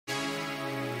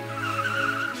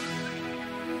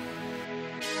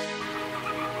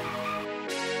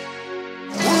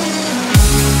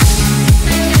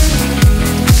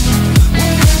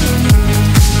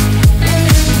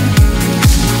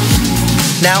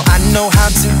Now I know how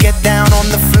to get down on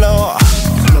the floor.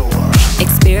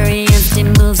 Experienced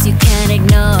in moves you can't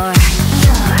ignore.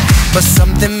 But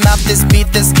something about this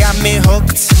beat that's got me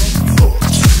hooked.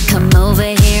 Come over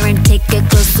here and take a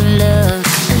closer look.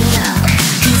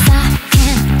 'Cause I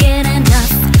can't get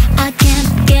enough, I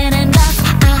can't get enough,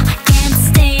 I can't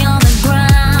stay on the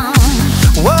ground.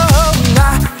 Whoa,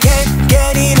 I can't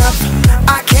get enough,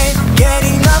 I can't get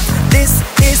enough. This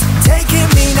is taking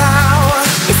me now.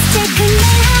 It's taking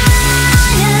me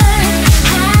higher,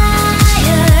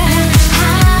 higher,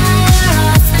 higher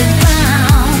off the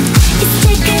ground. It's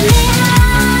taking me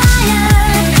higher,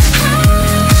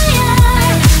 higher,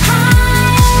 higher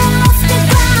off the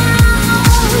ground.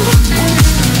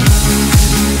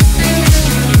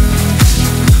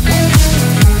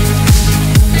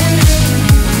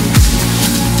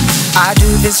 I do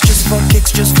this just for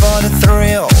kicks, just for the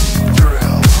thrill.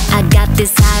 I got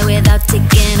this high without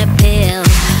taking a pill.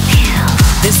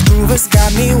 This groove has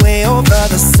got me way over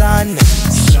the sun.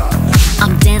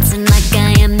 I'm dancing like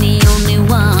I am the only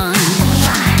one.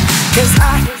 'Cause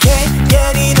I can't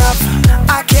get enough,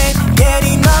 I can't get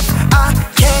enough, I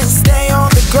can't stay on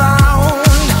the ground.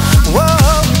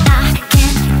 Whoa, I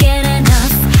can't get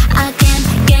enough, I can't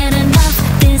get enough.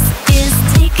 This is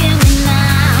taking me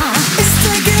now. it's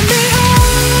taking me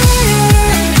higher,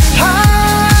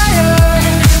 higher,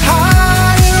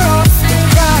 higher off the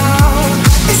ground.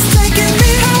 It's taking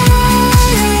me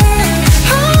higher,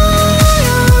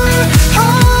 higher,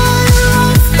 higher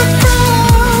off the ground.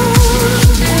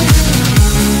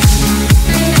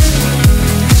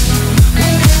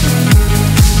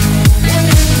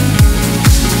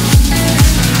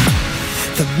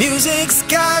 The music's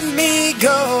got me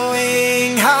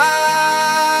going higher.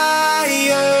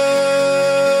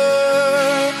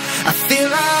 I feel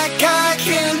like I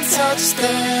can touch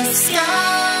the sky.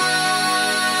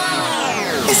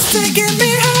 It's taking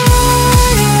me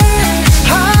higher.